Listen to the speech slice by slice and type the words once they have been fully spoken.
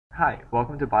Hi,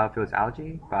 welcome to Biofuels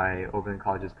Algae by Oberlin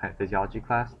College's Plant Physiology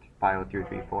class, Bio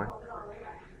 334.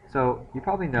 So, you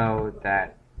probably know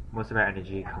that most of our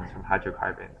energy comes from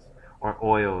hydrocarbons, or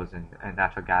oils and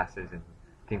natural gases and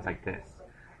things like this.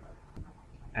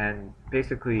 And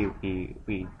basically,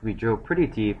 we drill pretty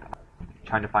deep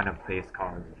trying to find a place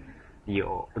called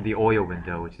the oil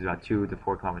window, which is about 2 to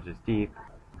 4 kilometers deep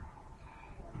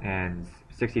and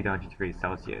 60 to 100 degrees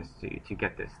Celsius to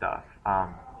get this stuff.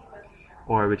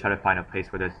 Or we try to find a place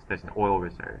where there's an oil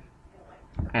reserve.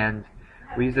 And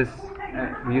we use this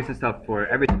stuff for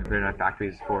everything. We burn in our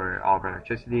factories for all of our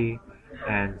electricity,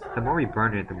 and the more we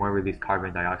burn it, the more we release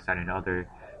carbon dioxide and other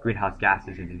greenhouse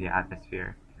gases into the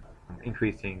atmosphere,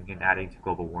 increasing and adding to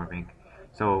global warming.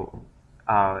 So,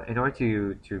 in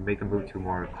order to make a move to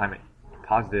more climate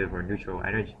positive or neutral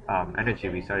energy,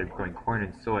 we started growing corn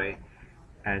and soy,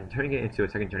 and turning it into a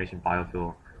second generation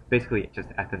biofuel, basically just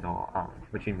ethanol,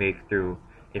 which we make through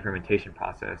a fermentation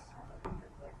process.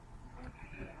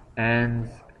 And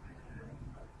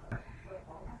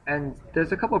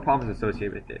there's a couple of problems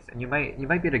associated with this, and you might be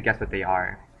able to guess what they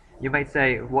are. You might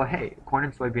say, well, hey, corn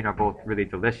and soybean are both really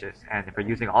delicious, and if we're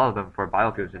using all of them for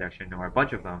biofuel production or a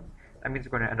bunch of them, that means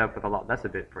we're going to end up with a lot less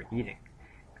of it for eating.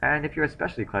 And if you're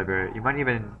especially clever, you might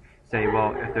even say,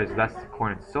 well, if there's less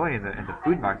corn and soy in the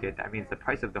food market, that means the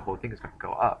price of the whole thing is going to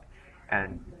go up,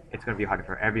 and it's going to be harder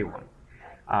for everyone.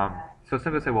 So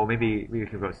some people say, well, maybe we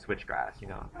can grow switchgrass.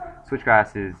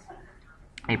 Switchgrass is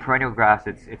a perennial grass.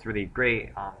 It's really great.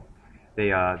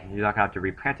 You're not gonna have to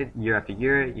replant it year after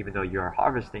year, even though you're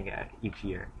harvesting it each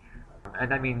year,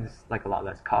 and that means like a lot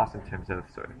less cost in terms of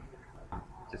sort of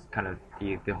just kind of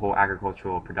the whole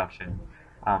agricultural production.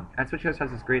 And switchgrass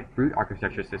has this great root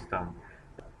architecture system,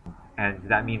 and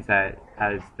that means that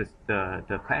as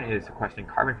the plant is sequestering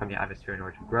carbon from the atmosphere in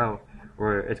order to grow,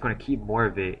 where it's going to keep more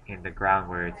of it in the ground,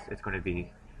 where it's going to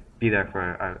be there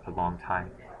for a long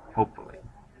time, hopefully.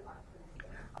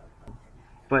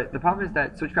 But the problem is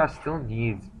that switchgrass still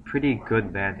needs pretty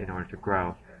good land in order to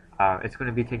grow. It's going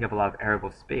to be taking up a lot of arable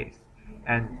space,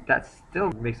 and that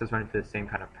still makes us run into the same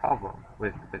kind of problem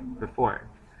with before.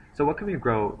 So what can we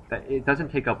grow that it doesn't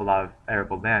take up a lot of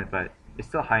arable land, but it's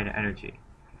still high in energy?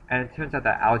 And it turns out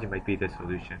that algae might be the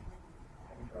solution.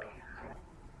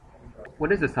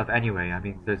 What is this stuff anyway? I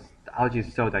mean, algae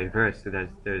is so diverse. So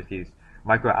there's these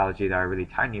microalgae that are really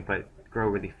tiny but grow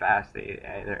really fast.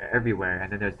 They're everywhere.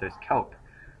 And then there's kelp,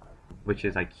 which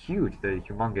is like huge. They're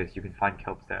humongous. You can find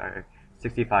kelps that are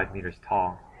 65 meters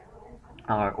tall.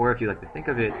 Or if you like to think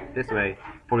of it this way,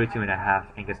 42.5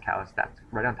 Angus cows stacked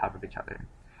right on top of each other.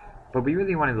 But we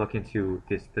really want to look into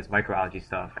this microalgae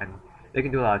stuff, and they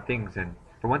can do a lot of things. And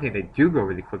for one thing, they do grow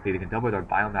really quickly. They can double their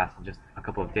biomass in just a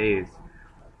couple of days,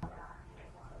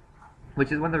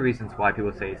 which is one of the reasons why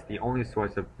people say it's the only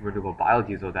source of renewable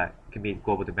biodiesel that can meet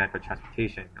global demand for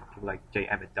transportation. People like J.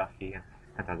 Emmett Duffy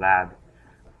and their lab.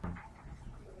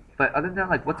 But other than that,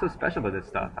 like, what's so special about this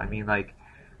stuff? I mean, like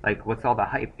what's all the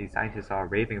hype? These scientists are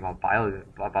raving about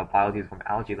biodiesel from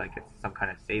algae like it's some kind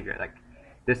of savior. Like,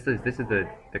 this is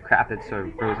the crap that sort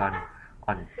of grows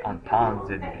on ponds,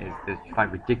 and you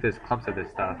find ridiculous clumps of this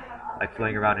stuff like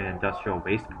floating around in industrial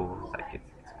waste pools. Like,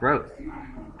 it's gross.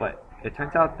 But it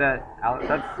turns out that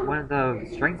that's one of the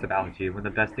strengths of algae. One of the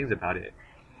best things about it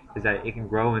is that it can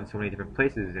grow in so many different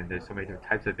places, and there's so many different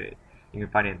types of it. You can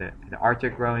find it in the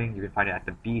Arctic growing. You can find it at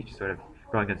the beach, sort of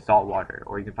growing in salt water,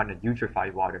 or you can find it in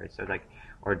eutrophied water, so like,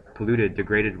 or polluted,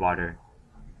 degraded water.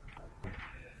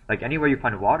 Like, anywhere you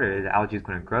find water, the algae is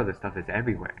going to grow. This stuff is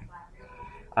everywhere.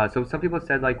 So some people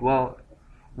said, like, well,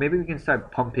 maybe we can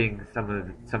start pumping some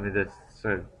of this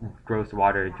sort of gross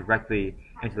water directly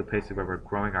into the places where we're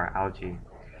growing our algae.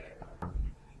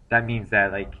 That means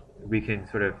that, like, we can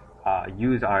sort of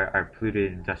use our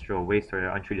polluted industrial waste or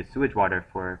untreated sewage water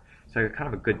for sort of kind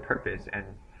of a good purpose, and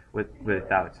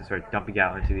without just sort of dumping it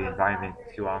out into the environment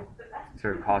to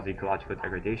sort of cause ecological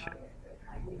degradation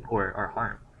or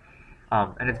harm.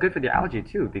 And it's good for the algae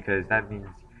too, because that means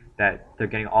that they're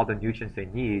getting all the nutrients they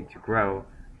need to grow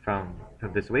from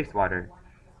this wastewater.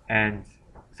 And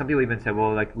some people even said,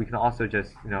 well, like, we can also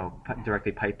just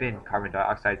directly pipe in carbon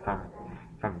dioxide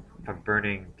from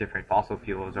burning different fossil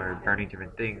fuels or burning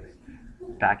different things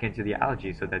back into the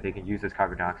algae, so that they can use this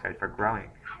carbon dioxide for growing.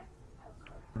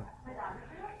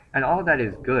 And all of that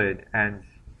is good, and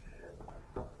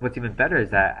what's even better is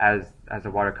that as the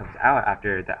water comes out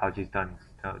after the algae's done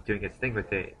doing its thing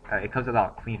with it, it comes a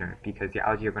lot cleaner, because the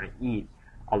algae are going to eat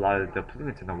a lot of the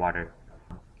pollutants in the water.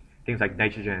 Things like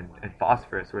nitrogen and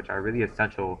phosphorus, which are really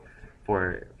essential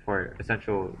for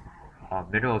essential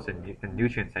minerals and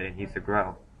nutrients that it needs to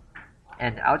grow.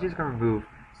 And algae is going to remove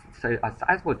a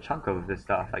sizable chunk of this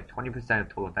stuff, like 20% of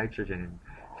total nitrogen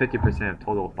and 50% of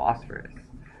total phosphorus.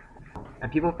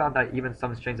 And people found that even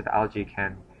some strains of algae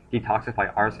can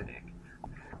detoxify arsenic.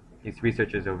 These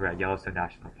researchers over at Yellowstone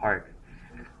National Park.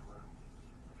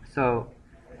 So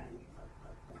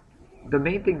the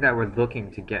main thing that we're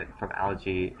looking to get from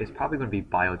algae is probably going to be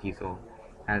biodiesel.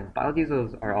 And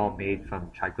biodiesels are all made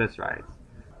from triglycerides.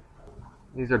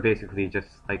 These are basically just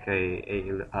like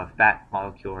a fat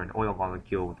molecule or an oil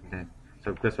molecule within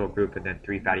so glycerol group and then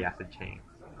 3 fatty acid chains.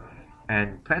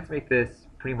 And plants make this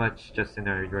pretty much just in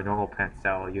your normal plant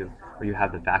cell. Where you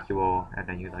have the vacuole and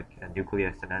then you like a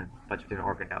nucleus and then a bunch of different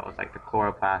organelles like the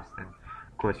chloroplast and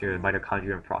of course your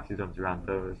mitochondria and peroxisomes around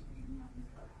those.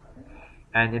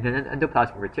 And in an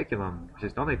endoplasmic reticulum, which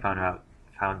is normally found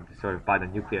sort of by the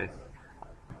nucleus,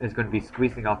 is going to be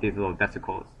squeezing off these little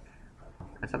vesicles.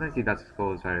 And sometimes these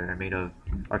vesicles are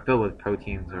filled with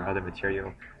proteins or other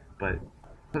material, but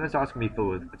sometimes they're also going to be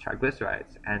filled with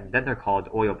triglycerides, and then they're called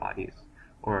oil bodies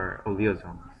or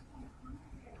oleosomes.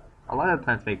 A lot of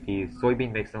plants make these.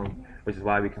 Soybean makes them, which is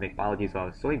why we can make biodiesel out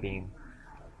of soybean.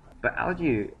 But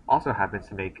algae also happens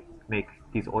to make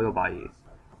these oil bodies,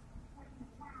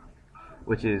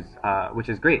 which is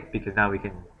great because now we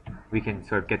can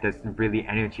sort of get this really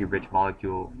energy-rich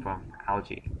molecule from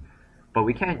algae. But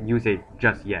we can't use it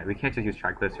just yet. We can't just use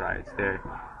triglycerides. They're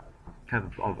kind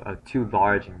of too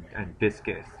large and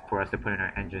viscous for us to put in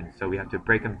our engines, so we have to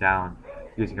break them down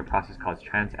using a process called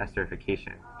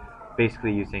transesterification,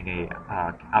 basically using a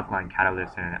alkaline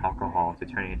catalyst and an alcohol to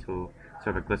turn it into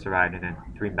sort of a glyceride and then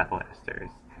 3 methyl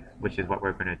esters, which is what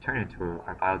we're going to turn into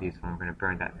our biodiesel, and we're going to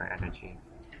burn that for energy.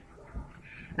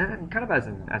 And then kind of as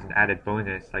an added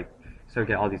bonus, like so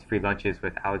get all these free lunches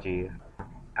with algae.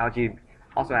 Algae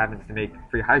also happens to make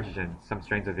free hydrogen, some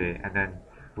strains of it, and then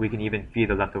we can even feed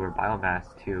the leftover biomass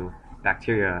to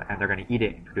bacteria, and they're going to eat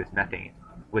it and produce methane,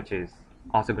 which is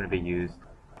also going to be used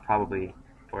probably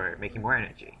for making more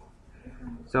energy.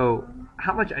 So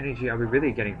how much energy are we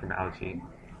really getting from algae?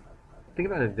 Think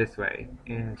about it this way.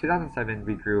 In 2007,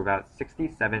 we grew about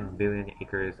 67 billion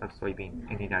acres of soybean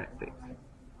in the United States.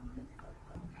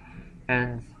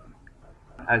 And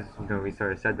as we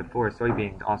sort of said before,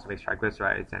 soybean also makes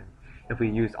triglycerides, and if we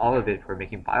use all of it for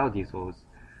making biodiesels,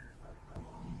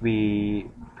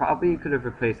 we probably could have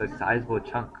replaced a sizable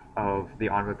chunk of the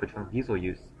on-road petroleum diesel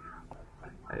use.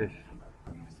 If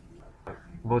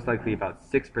most likely about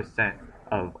 6%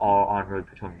 of all on-road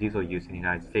petroleum diesel use in the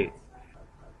United States,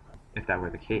 if that were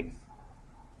the case.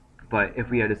 But if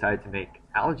we had decided to make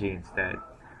algae instead,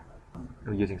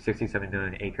 using 67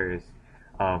 million acres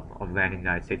of land in the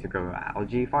United States to grow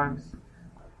algae farms,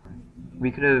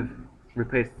 we could have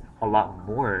replaced a lot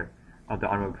more of the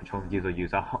on-road petroleum diesel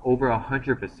use, over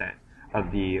 100%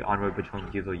 of the on-road petroleum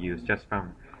diesel use just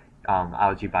from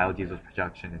algae biodiesel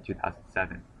production in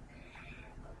 2007.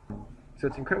 So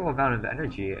it's an incredible amount of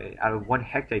energy. Out of 1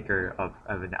 hectare of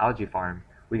an algae farm,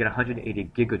 we get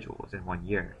 180 gigajoules in 1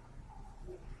 year.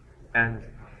 And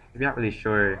if you're not really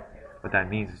sure what that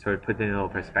means, to sort of put it in a little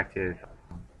perspective,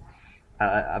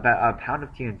 about a pound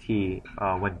of TNT,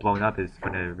 when blown up, is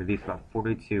going to release about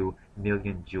 42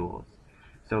 million joules.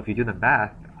 So if you do the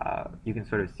math, you can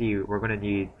sort of see we're going to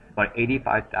need about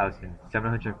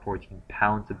 85,714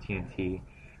 pounds of TNT,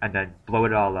 and then blow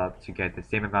it all up to get the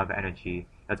same amount of energy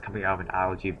that's coming out of an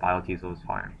algae biodiesel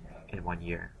farm in 1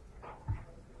 year.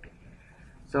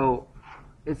 So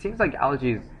it seems like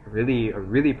algae is really a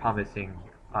really promising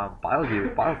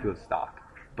biofuel stock.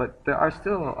 But there are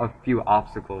still a few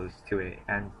obstacles to it,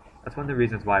 and that's one of the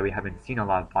reasons why we haven't seen a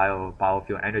lot of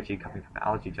biofuel energy coming from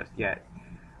algae just yet.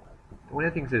 One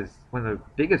of the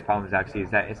biggest problems actually is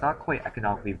that it's not quite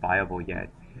economically viable yet.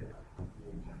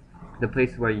 The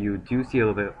place where you do see a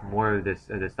little bit more of this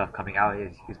stuff coming out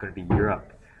is going to be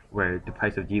Europe, where the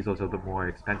price of diesel is a little bit more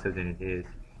expensive than it is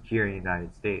here in the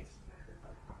United States.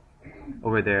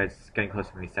 Over there, it's getting close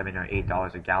to maybe $7 or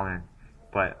 $8 a gallon.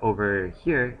 But over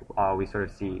here, we sort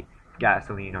of see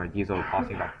gasoline or diesel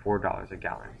costing about $4 a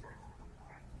gallon.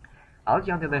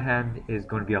 Algae, on the other hand, is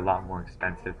going to be a lot more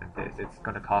expensive than this. It's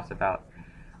going to cost about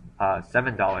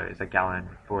 $7 a gallon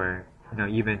for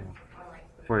even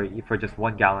for just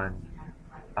 1 gallon,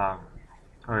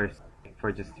 or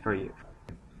for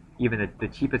even the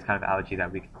cheapest kind of algae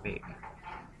that we can make.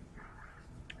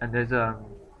 And there's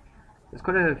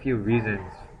quite a few reasons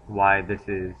why this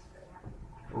is.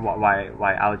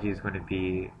 Why algae is going to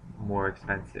be more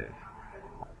expensive.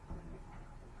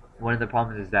 One of the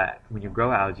problems is that when you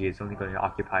grow algae, it's only going to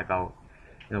occupy about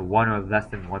 1 or less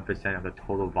than 1% of the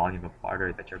total volume of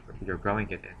water that you're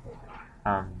growing it in,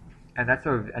 and that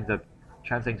sort of ends up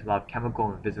translating to a lot of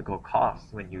chemical and physical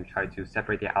costs when you try to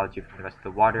separate the algae from the rest of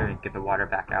the water and get the water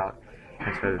back out,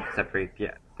 and sort of separate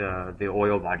the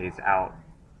oil bodies out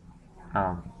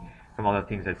from all the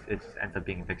things that it ends up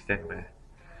being mixed in with.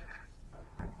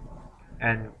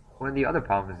 And one of the other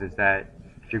problems is that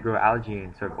if you grow algae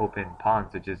in sort of open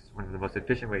ponds, which is one of the most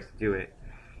efficient ways to do it,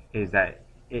 is that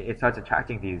it starts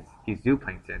attracting these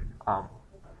zooplankton,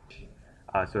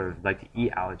 sort of like to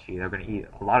eat algae. They're going to eat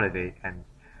a lot of it, and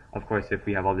of course, if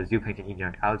we have all the zooplankton eating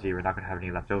our algae, we're not going to have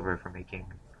any left over for making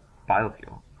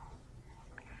biofuel.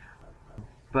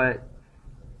 But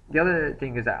the other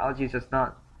thing is that algae is just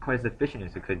not quite as efficient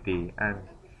as it could be, and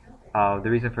the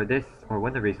reason for this, or one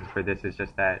of the reasons for this, is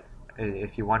just that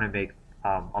if you want to make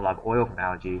a lot of oil from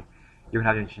algae, you're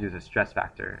going to have to introduce a stress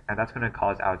factor, and that's going to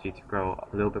cause algae to grow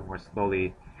a little bit more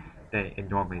slowly than it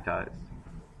normally does.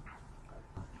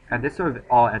 And this sort of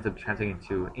all ends up translating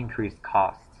into increased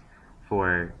costs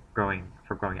for growing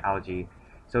algae.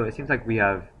 So it seems like we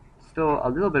have still a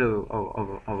little bit of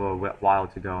a while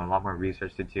to go and a lot more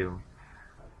research to do.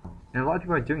 And a lot of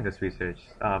people are doing this research.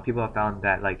 People have found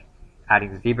that like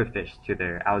adding zebrafish to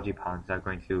their algae ponds are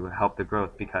going to help the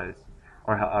growth because,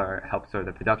 or help sort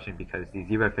of the production, because these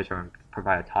zebrafish are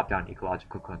provide a top-down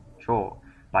ecological control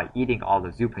by eating all the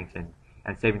zooplankton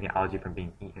and saving the algae from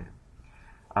being eaten.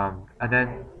 And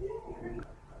then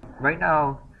right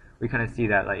now we kind of see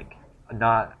that like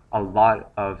not a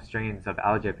lot of strains of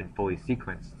algae have been fully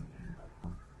sequenced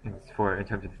in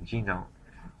terms of the genome.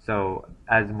 So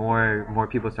as more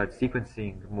people start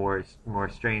sequencing more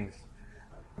strains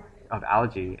of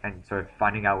algae and sort of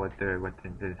finding out what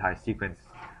the entire sequence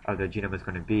of the genome is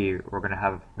going to be, we're going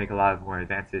to make a lot of more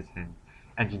advances in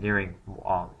engineering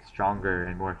stronger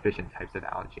and more efficient types of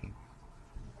algae.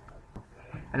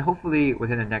 And hopefully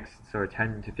within the next sort of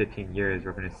 10 to 15 years,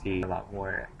 we're going to see a lot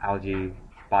more algae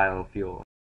biofuel